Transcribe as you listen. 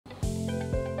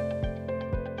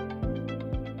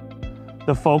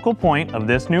The focal point of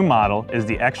this new model is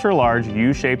the extra large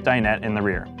U-shaped dinette in the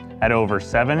rear. At over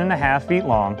 7.5 feet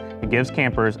long, it gives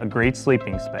campers a great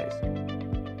sleeping space.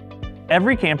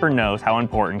 Every camper knows how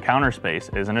important counter space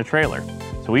is in a trailer,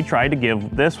 so we tried to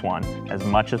give this one as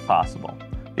much as possible.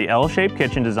 The L-shaped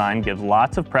kitchen design gives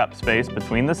lots of prep space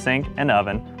between the sink and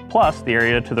oven, plus the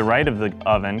area to the right of the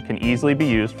oven can easily be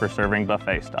used for serving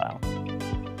buffet style.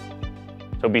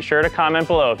 So be sure to comment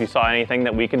below if you saw anything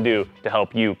that we can do to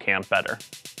help you camp better.